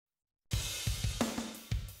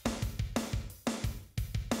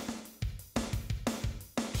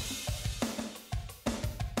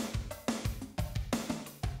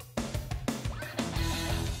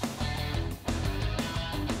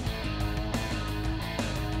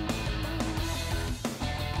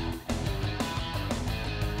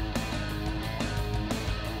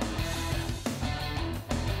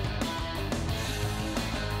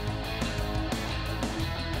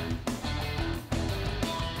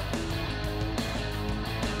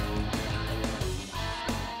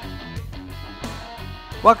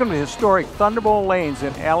Welcome to historic Thunderbowl Lanes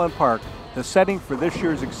in Allen Park, the setting for this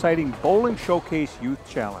year's exciting Bowling Showcase Youth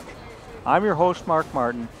Challenge. I'm your host, Mark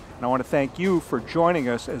Martin, and I want to thank you for joining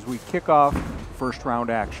us as we kick off first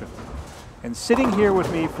round action. And sitting here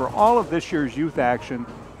with me for all of this year's youth action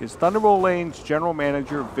is Thunderbowl Lanes General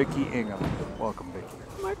Manager Vicki Ingham. Welcome, Vicki.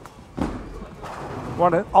 Mark. I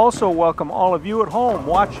want to also welcome all of you at home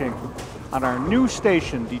watching on our new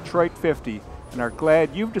station, Detroit 50, and are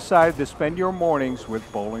glad you've decided to spend your mornings with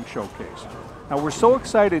Bowling Showcase. Now, we're so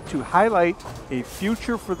excited to highlight a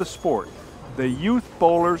future for the sport. The youth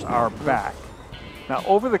bowlers are back. Now,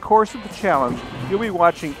 over the course of the challenge, you'll be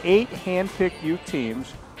watching 8 hand-picked youth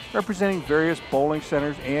teams representing various bowling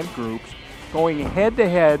centers and groups going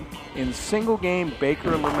head-to-head in single-game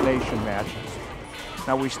Baker elimination matches.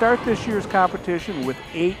 Now, we start this year's competition with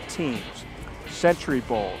 8 teams: Century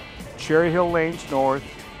Bowl, Cherry Hill Lanes North,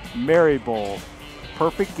 Mary Bowl,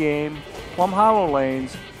 Perfect Game, Plum Hollow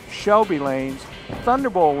Lanes, Shelby Lanes,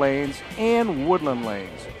 Thunderbowl Lanes, and Woodland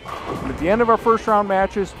Lanes. And at the end of our first round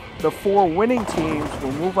matches, the 4 winning teams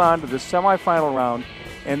will move on to the semifinal round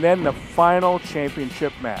and then the final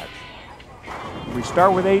championship match. We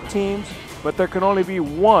start with 8 teams, but there can only be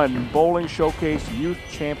one Bowling Showcase Youth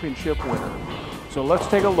Championship winner. So let's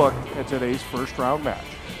take a look at today's first round match.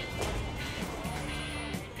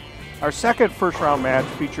 Our second first round match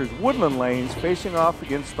features Woodland Lanes facing off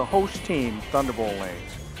against the host team, Thunderbowl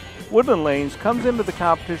Lanes. Woodland Lanes comes into the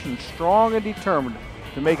competition strong and determined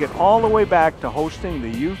to make it all the way back to hosting the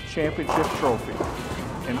Youth Championship Trophy.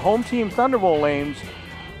 And home team Thunderbowl Lanes,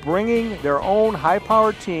 bringing their own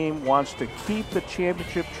high-powered team, wants to keep the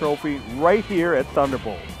championship trophy right here at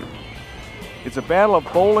Thunderbowl. It's a battle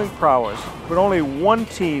of bowling prowess, but only one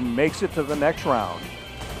team makes it to the next round.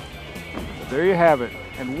 So there you have it.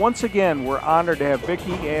 And once again, we're honored to have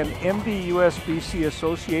Vicki and MD USBC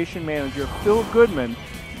Association Manager Phil Goodman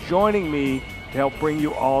joining me to help bring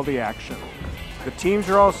you all the action. The teams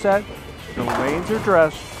are all set, the lanes are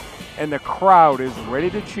dressed, and the crowd is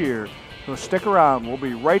ready to cheer. So stick around, we'll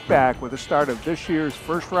be right back with the start of this year's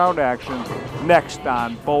first round action next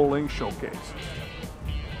on Bowling Showcase.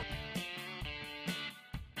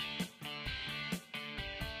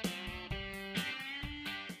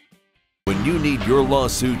 When you need your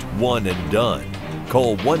lawsuit won and done,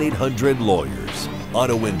 call 1-800-LAWYERS.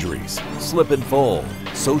 Auto injuries, slip and fall,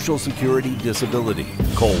 Social Security disability.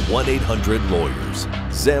 Call 1-800-LAWYERS.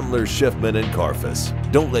 Zamler, Schiffman, and Carfus.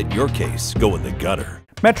 Don't let your case go in the gutter.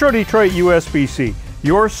 Metro Detroit USBC,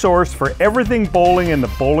 your source for everything bowling in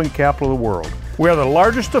the bowling capital of the world. We are the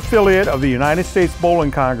largest affiliate of the United States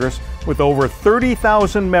Bowling Congress with over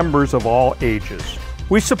 30,000 members of all ages.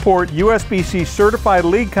 We support USBC Certified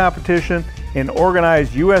League competition and organize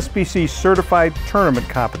USBC Certified Tournament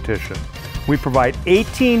competition. We provide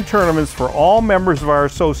 18 tournaments for all members of our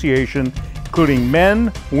association, including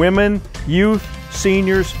men, women, youth,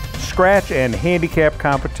 seniors, scratch, and handicap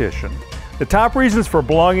competition. The top reasons for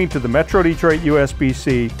belonging to the Metro Detroit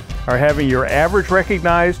USBC are having your average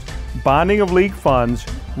recognized, bonding of league funds,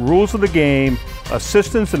 rules of the game,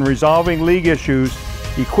 assistance in resolving league issues,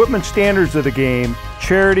 equipment standards of the game,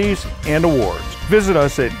 charities, and awards. Visit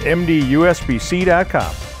us at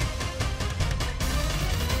mdusbc.com.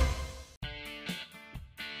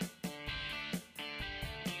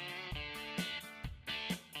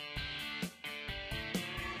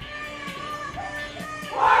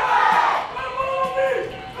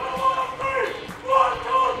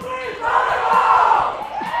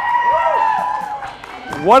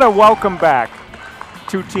 What a welcome back.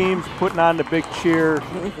 2 teams putting on the big cheer.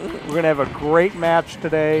 We're going to have a great match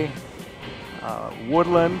today.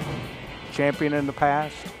 Woodland, champion in the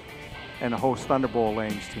past, and a host Thunderbowl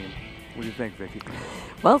Lanes team. What do you think, Vicki?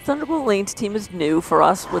 Well, Thunderbowl Lanes team is new for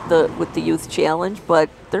us with the youth challenge, but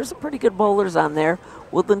there's some pretty good bowlers on there.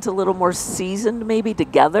 Woodland's a little more seasoned maybe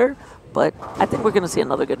together, but I think we're going to see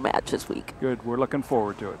another good match this week. Good. We're looking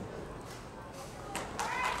forward to it.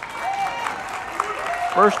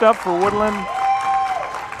 First up for Woodland,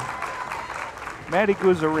 Maddie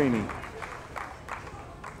Guzzarini.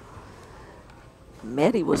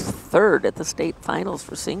 Maddie was 3rd at the state finals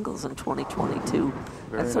for singles in 2022.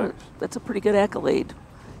 That's a pretty good accolade.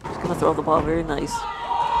 She's going to throw the ball very nice.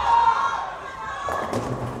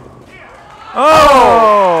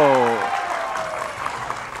 Oh!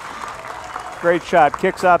 Great shot.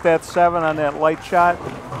 Kicks out that 7 on that light shot.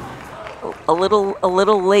 A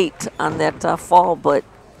little late on that fall, but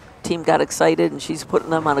team got excited and she's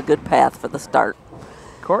putting them on a good path for the start.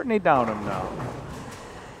 Courtney Downham now.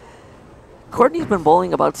 Courtney's been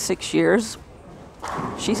bowling about 6 years.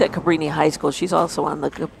 She's at Cabrini High School. She's also on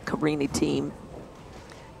the Cabrini team.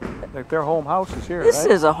 Like their home house is here, This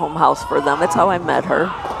right? is a home house for them. That's how I met her.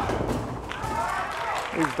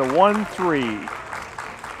 Here's the 1-3.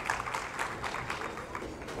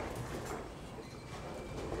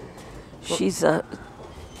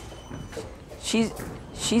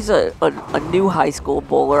 She's a new high school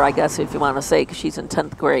bowler, I guess, if you want to say, because she's in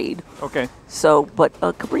 10th grade. Okay. So, but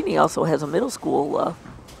Cabrini also has a middle school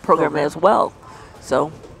program as well.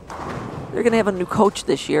 So they're going to have a new coach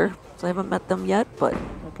this year. So I haven't met them yet, but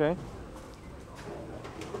Okay.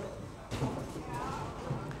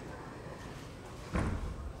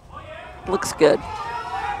 looks good.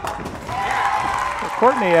 Well,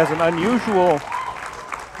 Courtney has an unusual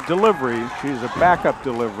delivery. She's a backup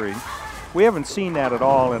delivery. We haven't seen that at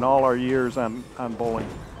all in all our years on Bowling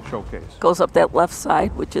Showcase. Goes up that left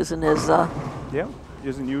side, which isn't as, Yeah,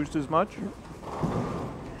 isn't used as much.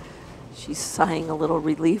 she's sighing a little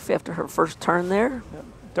relief after her first turn there. Yeah.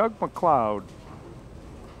 Doug McLeod.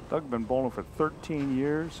 Doug been bowling for 13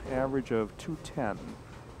 years, average of 210.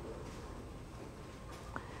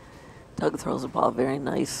 Doug throws the ball very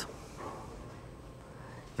nice.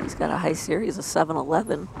 He's got a high series of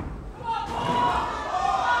 7-11.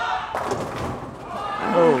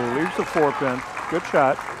 Oh, leaves the 4-pin. Good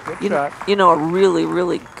shot. Good shot. You know, a really,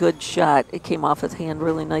 really good shot. It came off his hand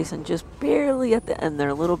really nice and just barely at the end there,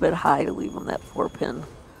 a little bit high to leave him that 4-pin.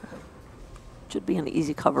 Should be an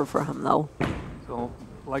easy cover for him, though. So,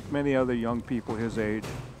 like many other young people his age,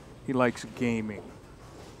 he likes gaming.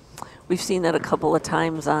 We've seen that a couple of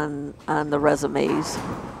times on the resumes.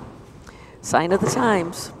 Sign of the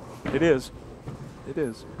times. It is. It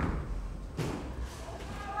is.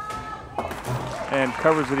 And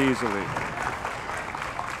covers it easily.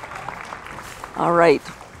 All right.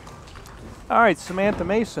 All right, Samantha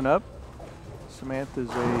Mason up. Samantha's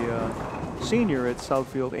a senior at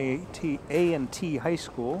Southfield A&T High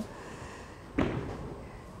School.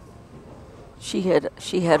 She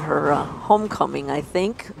had her homecoming, I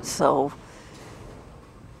think, so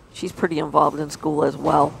she's pretty involved in school as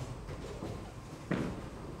well.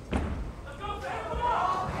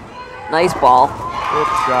 Nice ball. Good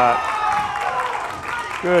shot.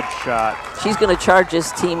 Good shot. She's going to charge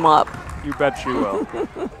this team up. You bet she will.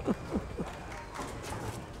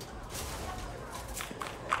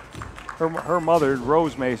 Her mother,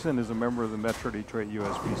 Rose Mason, is a member of the Metro Detroit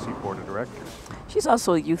USBC Board of Directors. She's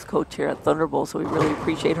also a youth coach here at Thunderbowl, so we really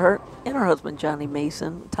appreciate her. And her husband, Johnny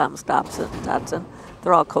Mason, Tom Dotson.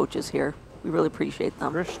 They're all coaches here. We really appreciate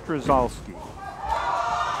them. Chris Strzelski.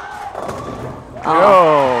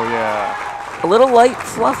 Oh, yeah. A little light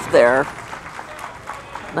fluff there.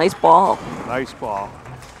 Nice ball. Nice ball.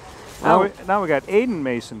 Wow. Now we got Aiden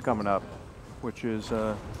Mason coming up, which is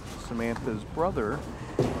Samantha's brother.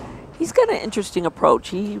 He's got an interesting approach.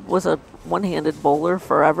 He was a one-handed bowler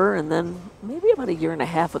forever, and then maybe about a year and a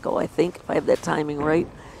half ago, I think, if I have that timing right,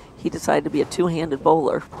 he decided to be a two-handed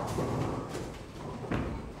bowler.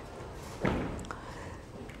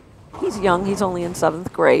 He's young. He's only in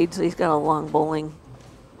 7th grade, so he's got a long bowling.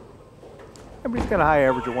 And he's got a high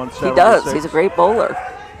average of 176. He does. He's a great bowler.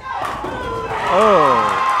 Oh.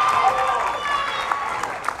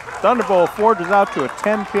 Thunderbowl forges out to a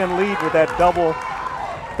 10-pin lead with that double.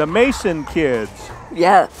 The Mason kids.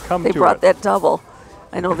 Yeah, Come they to brought it. that double.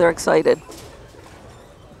 I know they're excited.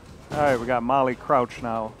 All right, we got Molly Crouch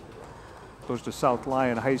now. Goes to South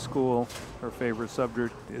Lyon High School. Her favorite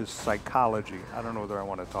subject is psychology. I don't know whether I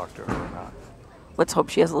want to talk to her or not. Let's hope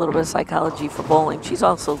she has a little bit of psychology for bowling. She's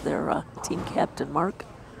also their team captain, Mark.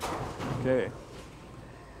 Okay.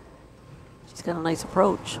 She's got a nice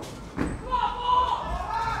approach.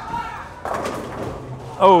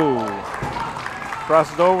 Oh.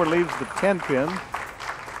 Crosses over, leaves the 10-pin.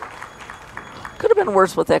 Could have been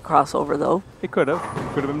worse with that crossover, though. It could have.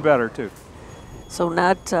 Could have been better, too. So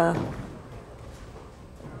not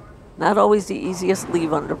always the easiest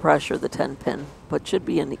leave under pressure, the 10-pin, but should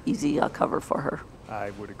be an easy cover for her.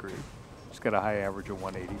 I would agree. She's got a high average of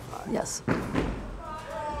 185. Yes.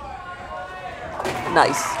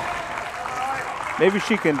 Nice. Maybe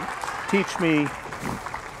she can teach me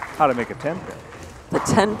how to make a 10-pin. The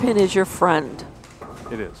 10-pin is your friend.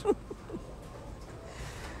 It is.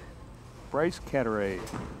 Bryce Catteray.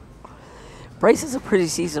 Bryce is a pretty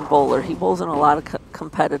seasoned bowler. He bowls in a lot of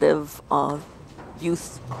competitive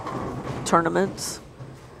youth tournaments.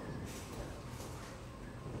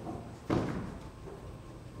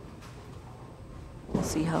 We'll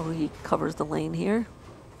see how he covers the lane here.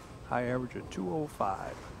 High average of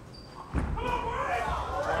 205.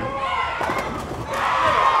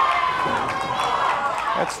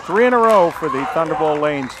 That's 3 in a row for the Thunderbowl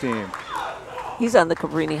Lanes team. He's on the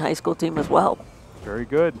Cabrini High School team as well. Very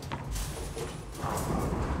good.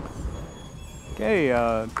 Okay,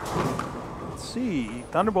 let's see.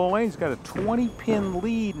 Thunderbowl Lane's got a 20-pin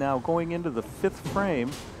lead now going into the 5th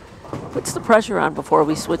frame. Puts the pressure on before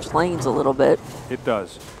we switch lanes a little bit. It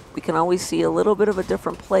does. We can always see a little bit of a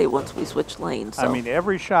different play once we switch lanes. So. I mean,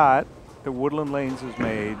 every shot that Woodland Lanes has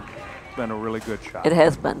made has been a really good shot. It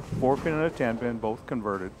has been. 4-pin and a 10-pin, both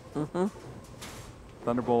converted.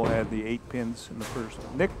 Thunderbowl had the 8 pins in the first.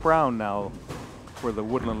 Nick Brown now for the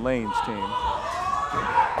Woodland Lanes team.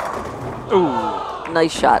 Ooh.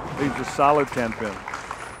 Nice shot. Leaves a solid 10-pin.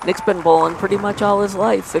 Nick's been bowling pretty much all his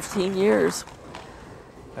life, 15 years.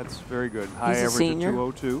 That's very good. High He's a average senior.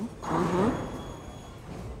 of 202.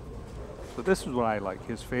 So this is what I like.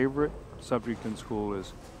 His favorite subject in school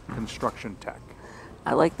is construction tech.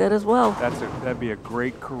 I like that as well. That'd be a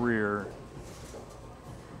great career.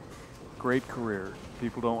 Great career.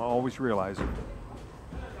 People don't always realize it.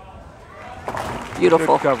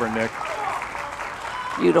 Beautiful. Good cover, Nick.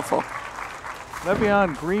 Beautiful.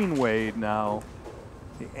 Le'Veon Greenwade now,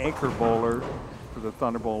 the anchor bowler for the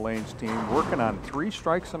Thunderbowl Lanes team, working on 3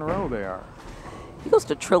 strikes in a row they are. He goes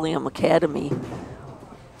to Trillium Academy,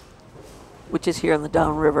 which is here in the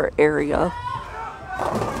Downriver area.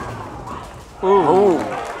 Ooh.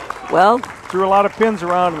 Well. Threw a lot of pins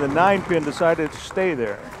around and the 9-pin decided to stay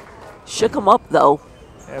there. Shook him up though.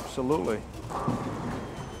 Absolutely.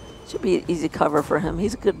 Should be an easy cover for him.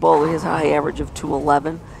 He's a good bowler. He has a high average of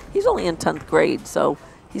 211. He's only in 10th grade, so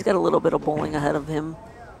he's got a little bit of bowling ahead of him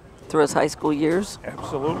through his high school years.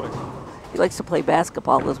 Absolutely. He likes to play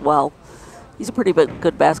basketball as well. He's a pretty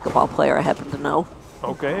good basketball player, I happen to know.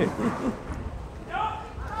 Okay.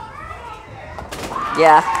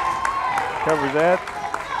 Yeah. Covers that.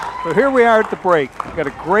 So here we are at the break. We've got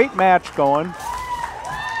a great match going.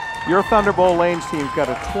 Your Thunderbowl Lanes team's got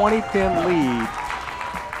a 20-pin lead.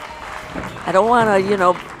 I don't want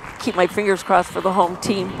to, keep my fingers crossed for the home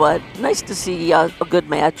team, but nice to see a good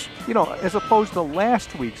match. You know, as opposed to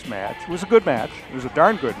last week's match, it was a good match. It was a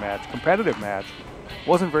darn good match, competitive match.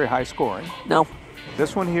 Wasn't very high scoring. No.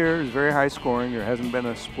 This one here is very high scoring. There hasn't been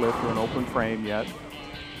a split or an open frame yet.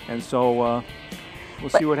 And so we'll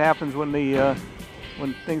see what happens when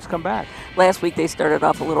when things come back. Last week they started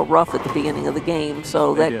off a little rough at the beginning of the game,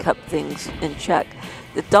 so They that did. kept things in check.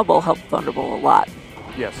 The double helped Thunderbowl a lot.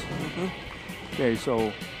 Yes. Okay,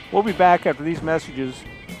 so we'll be back after these messages.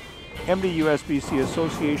 MDUSBC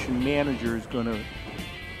Association Manager is going to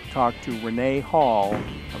talk to Renee Hall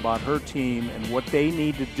about her team and what they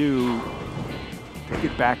need to do to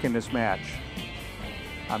get back in this match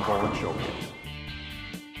on Bowling Showcase.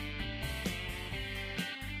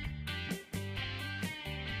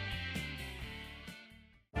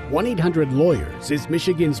 $1-800-LAWYERS is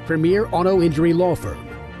Michigan's premier auto injury law firm.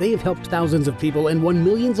 They have helped thousands of people and won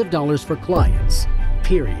millions of dollars for clients,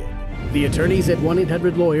 period. The attorneys at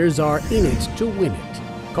 1-800-LAWYERS are in it to win it.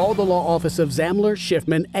 Call the law office of Zamler,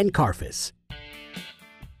 Schiffman, and Karfus.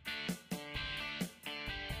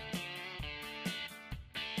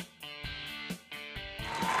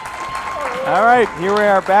 All right, here we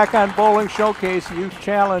are back on Bowling Showcase Youth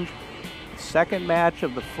Challenge. Second match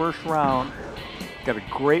of the first round. Got a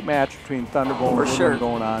great match between Thunderbowl and Woodland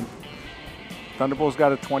going on. Thunderbolt's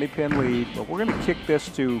got a 20-pin lead, but we're going to kick this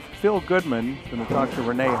to Phil Goodman, going to talk to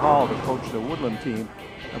Renee Hall, the coach of the Woodland team,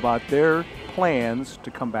 about their plans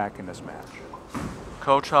to come back in this match.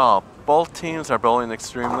 Coach Hall, both teams are bowling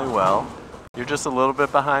extremely well. You're just a little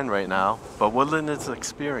bit behind right now, but Woodland is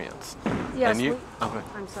experienced. Yes, and you,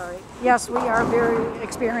 I'm sorry. Yes, we are very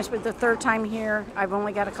experienced with the 3rd time here. I've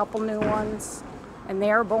only got a couple new ones, and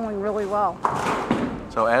they are bowling really well.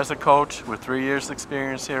 So as a coach with 3 years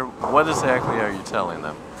experience here, what exactly are you telling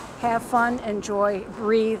them? Have fun, enjoy,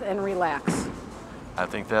 breathe, and relax. I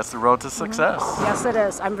think that's the road to success. Yes, it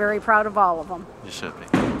is. I'm very proud of all of them. You should be.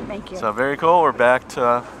 Thank you. So very cool. We're back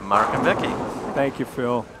to Mark and Vicki. Thank you,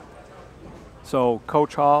 Phil. So,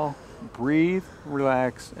 Coach Hall, breathe,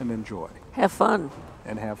 relax, and enjoy. Have fun.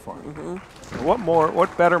 And have fun.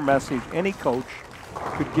 What better message any coach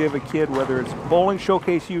could give a kid, whether it's Bowling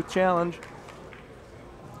Showcase Youth Challenge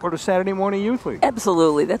or the Saturday Morning Youth League?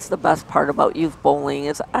 Absolutely. That's the best part about youth bowling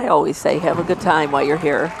is I always say have a good time while you're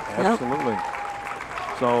here. Absolutely.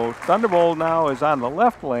 So Thunderbolt now is on the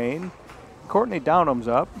left lane. Courtney Downham's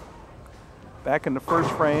up. Back in the first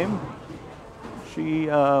frame. She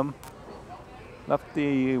left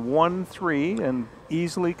the 1-3 and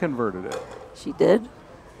easily converted it. She did.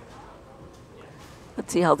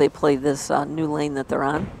 Let's see how they play this new lane that they're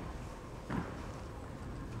on.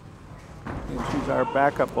 And she's our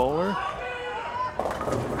backup bowler.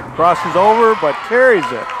 Crosses over, but carries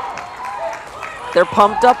it. They're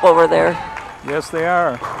pumped up over there. Yes, they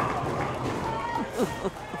are.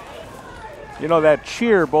 You know, that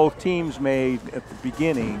cheer both teams made at the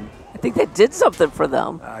beginning, I think that did something for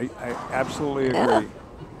them. I absolutely Yeah. agree.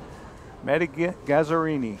 Medi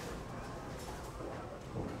Gazzarini.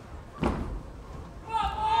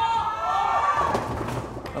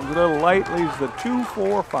 A little light, leaves the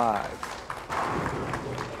 2-4-5.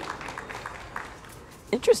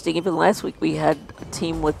 Interesting, even last week we had a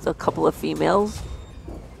team with a couple of females.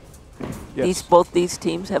 Yes. Both these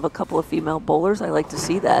teams have a couple of female bowlers. I like to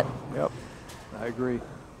see that. Yep, I agree.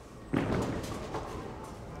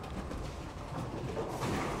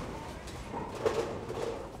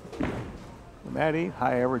 Maddie,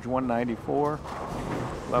 high average 194,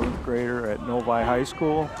 11th grader at Novi High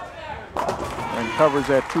School, and covers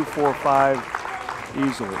that 2-4-5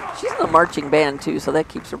 easily. She's in the marching band too, so that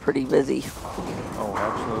keeps her pretty busy. Oh,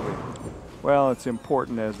 absolutely. Well, it's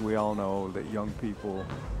important, as we all know, that young people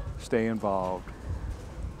stay involved.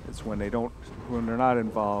 It's when they're not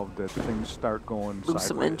involved that things start going Lose sideways.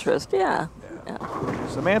 some interest, yeah.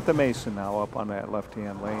 Samantha Mason now up on that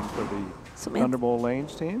left-hand lane for the Thunderbowl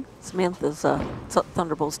Lanes team. Samantha's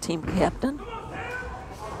Thunderbolt's team captain. Oh,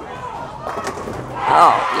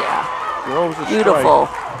 yeah. Throws a Beautiful.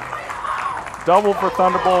 strike. Double for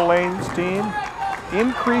Thunderbowl Lanes team.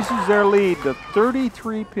 Increases their lead to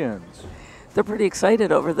 33 pins. They're pretty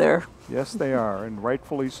excited over there. Yes, they are, and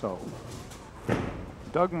rightfully so.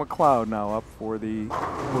 Doug McLeod now up for the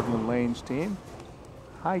Woodland Lanes team.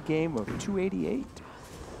 High game of 288.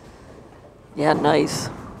 Yeah, nice.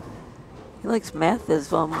 He likes math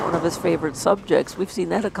as one of his favorite subjects. We've seen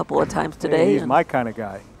that a couple of times today. Hey, he's my kind of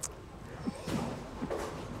guy.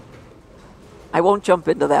 I won't jump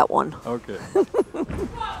into that one. Okay.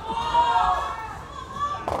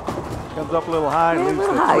 Comes up a little high and Yeah, a leaves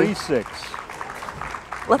little the high.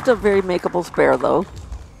 3-6. Left a very makeable spare, though.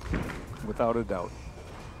 Without a doubt.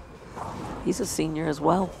 He's a senior as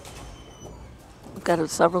well. We've got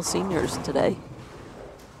several seniors today.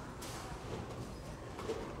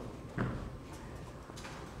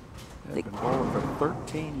 He's been bowling for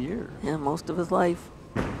 13 years. Yeah, most of his life.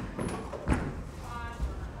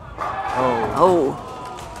 Oh,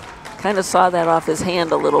 Oh, kind of saw that off his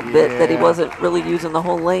hand a little bit, that he Yeah. wasn't really using the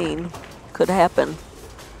whole lane. Could happen.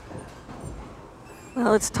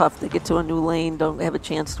 Well, it's tough. They get to a new lane, don't have a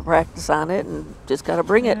chance to practice on it, and just got to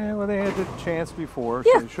bring it. yeah, well, they had the chance before,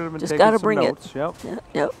 Yeah, so they should have been just taking gotta some bring it. notes. Yep.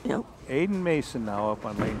 Yep. Aiden Mason now up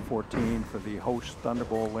on lane 14 for the host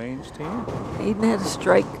Thunderbowl Lanes team. Aiden had a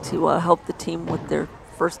strike to help the team with their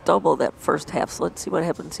first double that first half, so let's see what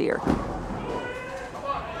happens here.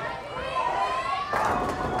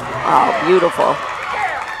 Oh, beautiful.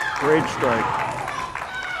 Great strike.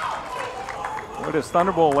 Well, this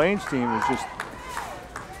Thunderbowl Lanes team is just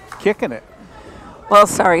kicking it. Well,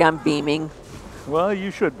 sorry, I'm beaming. Well,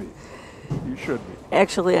 you should be. You should be.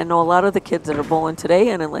 Actually, I know a lot of the kids that are bowling today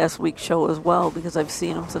and in last week's show as well, because I've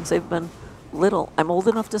seen them since they've been little. I'm old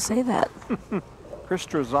enough to say that. Chris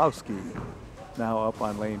Strozowski now up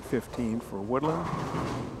on lane 15 for Woodland.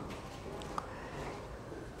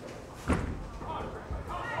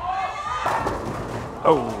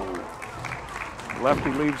 Oh, lefty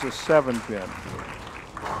leaves a 7-pin.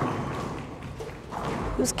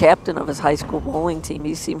 He was captain of his high school bowling team.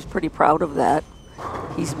 He seems pretty proud of that.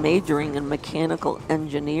 He's majoring in mechanical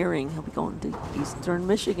engineering. He'll be going to Eastern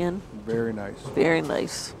Michigan. Very nice. Very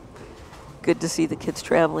nice. Good to see the kids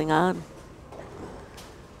traveling on.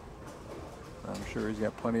 I'm sure he's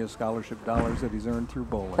got plenty of scholarship dollars that he's earned through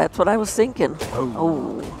bowling. That's what I was thinking.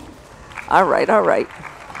 Oh. All right.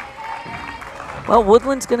 Well,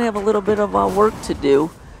 Woodland's going to have a little bit of work to do.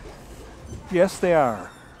 Yes, they are.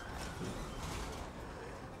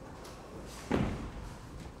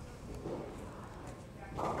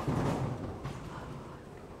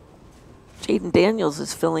 Jaden Daniels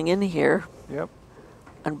is filling in here Yep.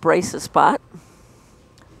 on Bryce's spot.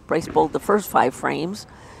 Bryce bowled the first 5 frames,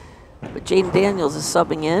 but Jaden Daniels is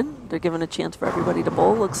subbing in. They're giving a chance for everybody to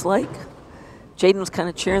bowl, looks like. Jaden was kind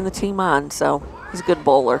of cheering the team on, so he's a good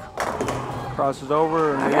bowler. Crosses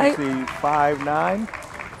over and All makes right. the 5-9.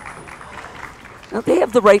 Now, they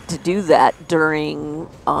have the right to do that during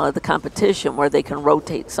the competition where they can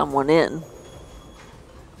rotate someone in.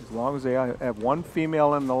 As long as they have one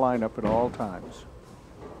female in the lineup at all times.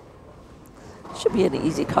 Should be an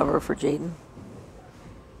easy cover for Jaden.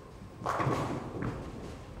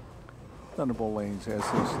 Thunderbowl Lanes has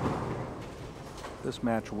this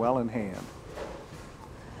match well in hand.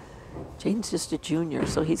 Jaden's just a junior,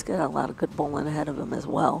 so he's got a lot of good bowling ahead of him as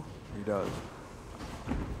well. He does.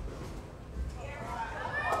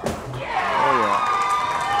 Oh, yeah.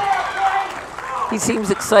 He seems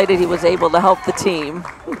excited he was able to help the team.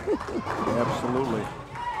 Absolutely.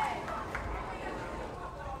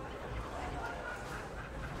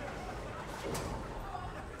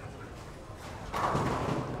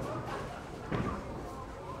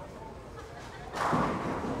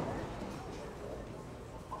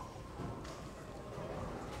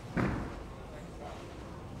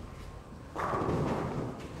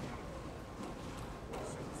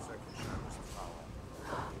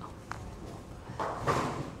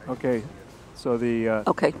 Okay, so the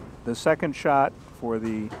Okay. the second shot for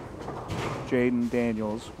the Jaden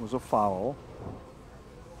Daniels was a foul.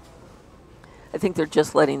 I think they're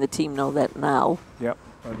just letting the team know that now. Yep,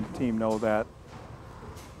 letting the team know that.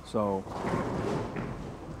 So,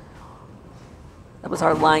 That was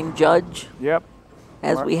our line judge, yep,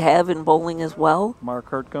 as we have in bowling as well. Mark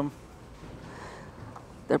Hertcomb.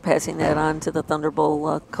 They're passing that on to the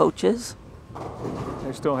Thunderbowl coaches.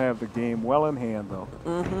 They still have the game well in hand, though.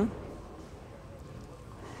 Mm-hmm.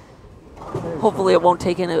 Hopefully it won't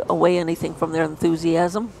take away anything from their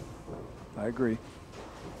enthusiasm. I agree.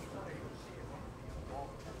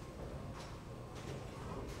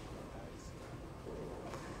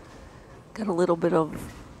 Got a little bit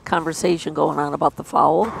of conversation going on about the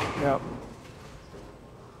foul. Yep.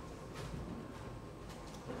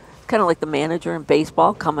 Kind of like the manager in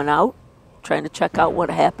baseball coming out, trying to check out what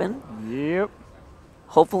happened. Yep.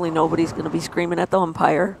 Hopefully nobody's going to be screaming at the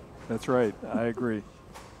umpire. That's right. I agree.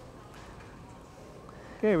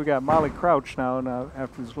 Okay, we got Molly Crouch now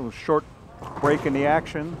after this little short break in the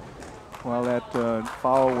action while that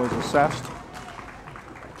foul was assessed.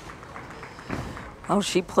 Oh,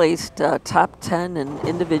 she placed top 10 in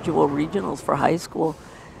individual regionals for high school.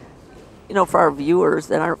 You know, for our viewers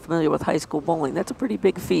that aren't familiar with high school bowling, that's a pretty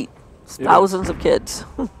big feat. It's thousands of kids.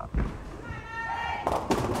 Comes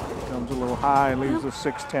a little high and leaves a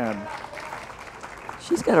 6'10".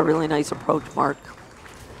 She's got a really nice approach, Mark.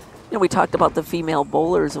 You know, we talked about the female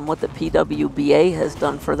bowlers and what the PWBA has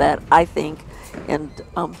done for that, I think. And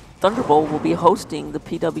Thunderbowl will be hosting the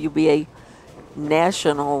PWBA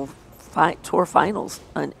National Tour Finals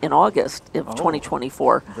in August of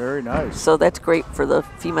 2024. Very nice. So that's great for the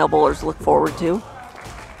female bowlers to look forward to.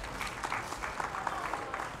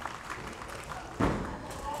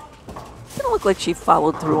 Didn't look like she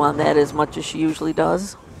followed through on that as much as she usually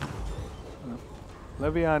does.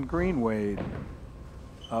 Le'Veon Greenwade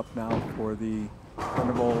up now for the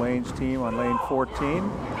Thunderbowl Lanes team on lane 14.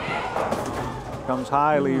 Comes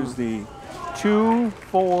high, leaves the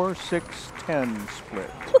 2-4-6-10 split.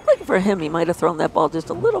 Looked like for him he might have thrown that ball just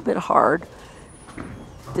a little bit hard.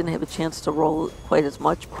 Didn't have a chance to roll it quite as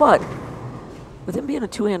much, but with him being a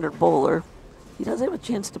two-handed bowler, he does have a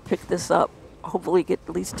chance to pick this up. Hopefully get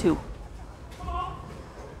at least two.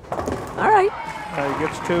 All right. He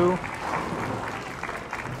gets two.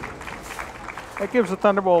 That gives the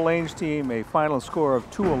Thunderbowl Lanes team a final score of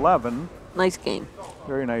 211. Nice game.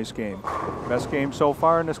 Very nice game. Best game so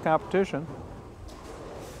far in this competition.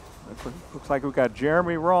 Looks like we've got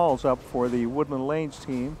Jeremy Rawls up for the Woodland Lanes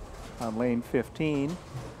team on lane 15.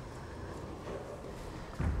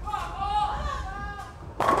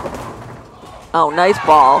 Oh, nice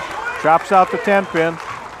ball. Chops out the 10 pin.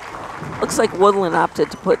 Looks like Woodland opted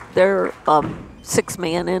to put their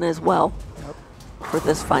 6-man in as well for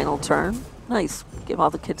this final turn. Nice. Give all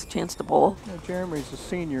the kids a chance to bowl. Jeremy's a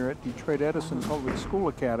senior at Detroit Edison Public School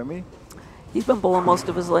Academy. He's been bowling most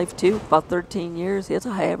of his life too, about 13 years. He has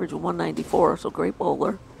a high average of 194, so great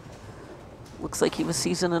bowler. Looks like he was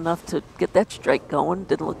seasoned enough to get that strike going.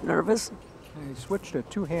 Didn't look nervous. He switched to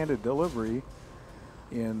two-handed delivery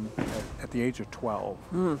at the age of 12.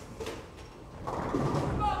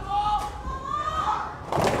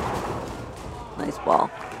 Nice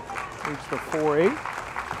ball. Reached the 4-8.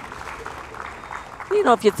 You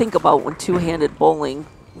know, if you think about when two-handed bowling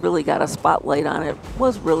really got a spotlight on it,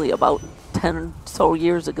 was really about 10 or so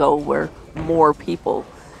years ago where more people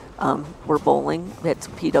were bowling. We had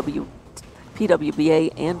some PWBA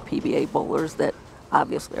and PBA bowlers that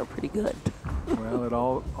obviously are pretty good. Well, it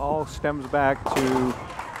all stems back to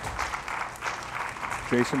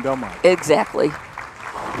Jason Belmont. Exactly.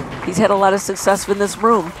 He's had a lot of success in this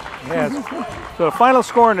room. Yes. So the final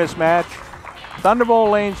score in this match, Thunderbowl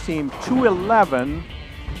Lanes team 211,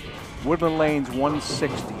 Woodland Lanes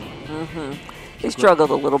 160. They struggled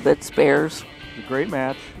a little bit, spares. It's a great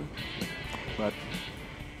match, but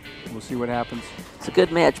we'll see what happens. It's a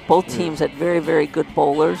good match. Both teams had very, very good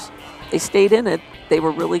bowlers. They stayed in it. They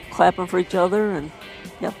were really clapping for each other, and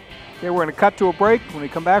yep. Okay, we're going to cut to a break. When we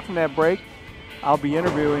come back from that break, I'll be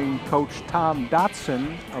interviewing Coach Tom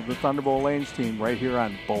Dotson of the Thunderbowl Lanes team right here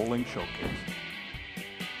on Bowling Showcase.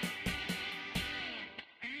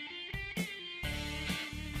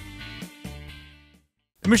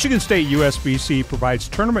 The Michigan State USBC provides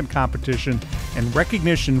tournament competition and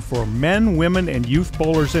recognition for men, women, and youth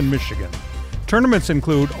bowlers in Michigan. Tournaments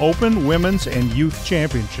include Open, Women's, and Youth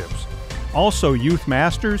Championships. Also Youth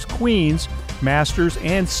Masters, Queens, Masters,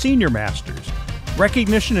 and Senior Masters.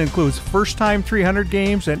 Recognition includes first-time 300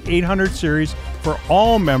 games and 800 series for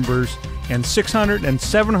all members and 600 and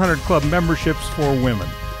 700 club memberships for women.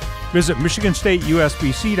 Visit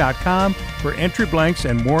MichiganStateUSBC.com for entry blanks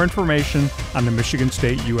and more information on the Michigan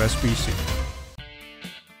State USBC.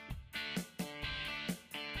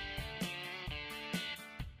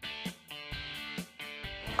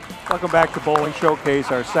 Welcome back to Bowling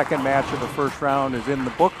Showcase. Our second match of the first round is in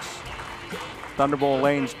the books. Thunderbowl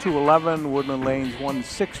lanes 211, Woodland lanes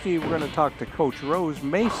 160. We're going to talk to Coach Rose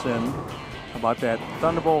Mason about that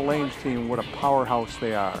Thunderbowl lanes team, what a powerhouse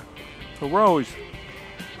they are. So Rose,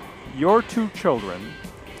 your two children,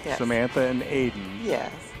 Yes. Samantha and Aiden,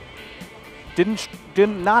 Yes. did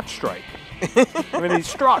not strike. I mean, he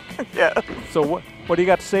struck. Yeah. So what do you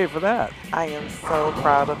got to say for that? I am so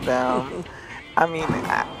proud of them. I mean,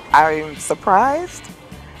 I'm surprised,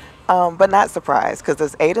 but not surprised, because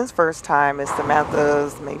it's Aiden's first time. It's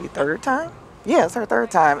Samantha's maybe third time. Yeah, it's her third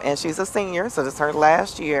time, and she's a senior, so this is her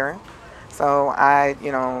last year. So I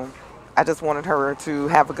just wanted her to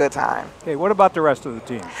have a good time. Okay, what about the rest of the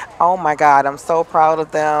team? Oh my God, I'm so proud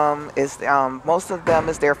of them. It's most of them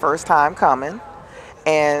is their first time coming,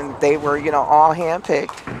 and they were all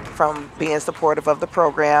handpicked from being supportive of the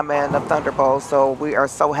program and of Thunderbowl. So we are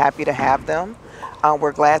so happy to have them.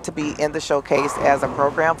 We're glad to be in the showcase as a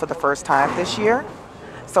program for the first time this year.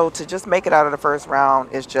 So to just make it out of the first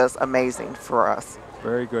round is just amazing for us.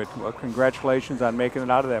 Very good. Well, congratulations on making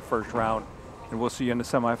it out of that first round, and we'll see you in the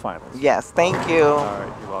semifinals. Yes, thank you. All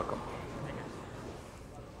right, you're welcome.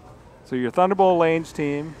 So your Thunderbowl lanes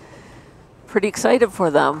team. Pretty excited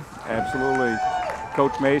for them. Absolutely.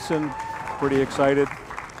 Coach Mason, pretty excited.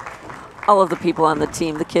 All of the people on the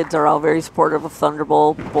team, the kids are all very supportive of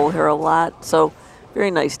Thunderbowl, bowl here a lot. So very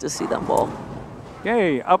nice to see them bowl.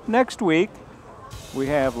 Okay, up next week, we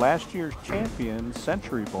have last year's champion,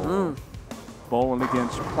 Century Bowl, bowling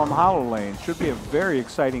against Plum Hollow Lane. Should be a very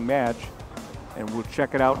exciting match, and we'll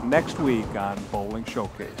check it out next week on Bowling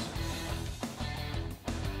Showcase.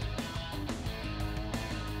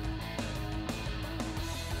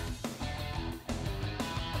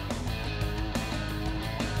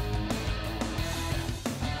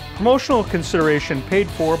 Promotional consideration paid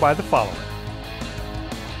for by the following: